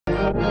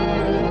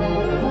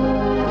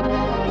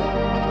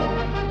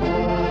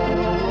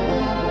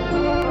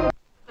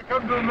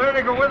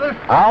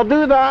I'll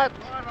do that.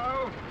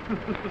 Righto.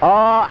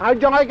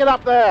 How'd you like it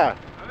up there?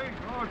 Hey,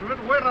 oh, it's a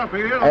bit wet up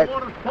here. The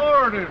water's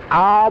pouring in.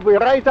 I'll be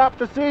right up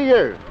to see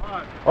you.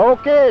 Right.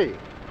 Okay.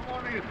 Come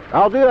on in.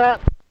 I'll do that.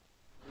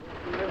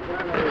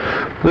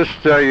 This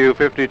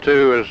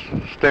Ju-52 is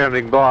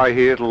standing by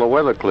here till the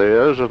weather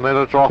clears, and then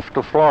it's off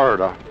to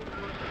Florida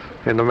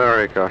in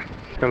America.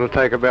 It's going to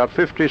take about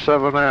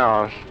 57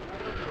 hours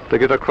to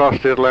get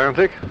across the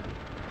Atlantic.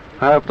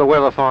 I hope the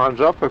weather finds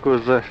up,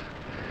 because the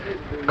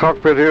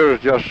cockpit here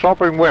is just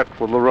sopping wet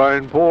with the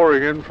rain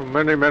pouring in from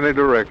many, many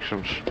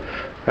directions.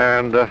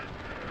 And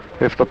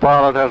if the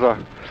pilot has a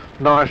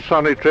nice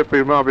sunny trip,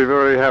 he might be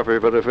very happy,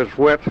 but if it's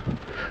wet,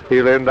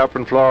 he'll end up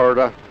in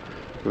Florida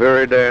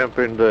very damp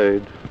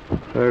indeed.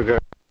 Okay.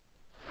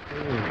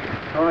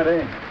 Right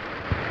in.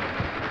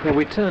 Yeah,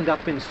 we turned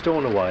up in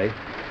Stornoway,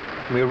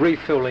 and we were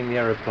refuelling the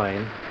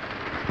aeroplane,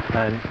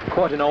 and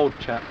quite an old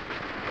chap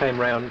came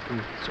round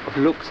and sort of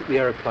looks at the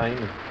aeroplane.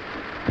 And,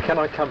 can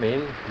I come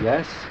in?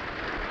 Yes.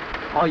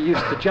 I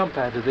used to jump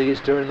out of these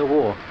during the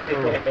war.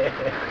 It'd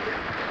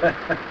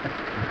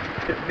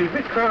be a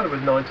bit crowded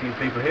with 19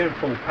 people here in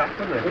full pack,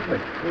 wouldn't it? Wouldn't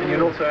it? And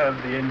you'd also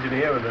have the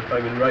engineer and the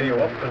flaming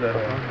radio op and the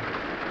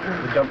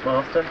jump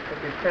master.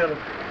 It'd be crowded.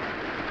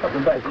 Up the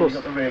back, of course,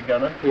 you've got the rear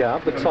gunner. Yeah,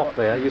 up the top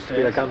there used to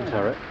be a gun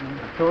turret.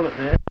 Toilet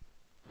there.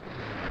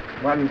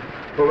 One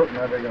bullet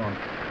and they're gone.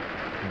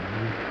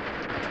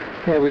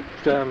 Yeah, we've,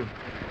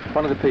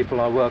 one of the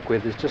people I work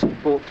with has just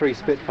bought 3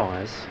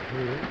 Spitfires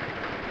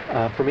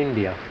from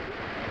India.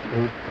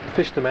 We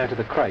fished them out of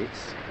the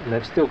crates, and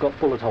they've still got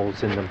bullet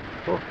holes in them.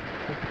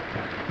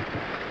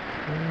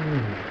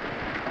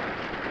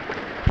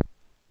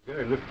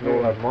 Yeah, lifting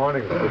all that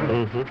mining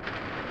equipment.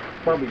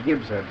 Probably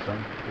Gibbs had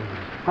some.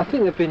 I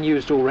think they've been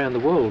used all around the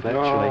world,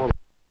 actually.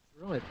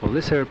 Right, well,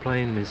 this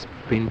aeroplane has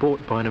been bought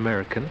by an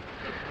American,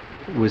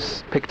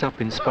 was picked up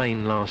in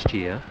Spain last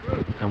year,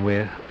 and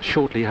we're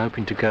shortly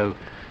hoping to go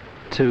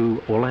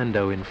to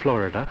Orlando in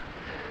Florida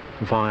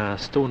via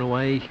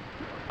Stornoway,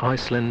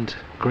 Iceland,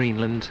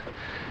 Greenland,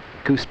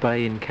 Goose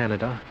Bay in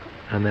Canada,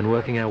 and then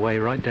working our way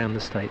right down the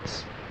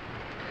States.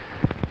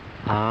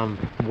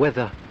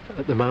 Weather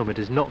at the moment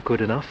is not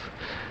good enough,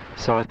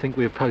 so I think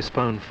we've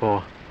postponed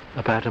for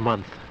about a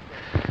month.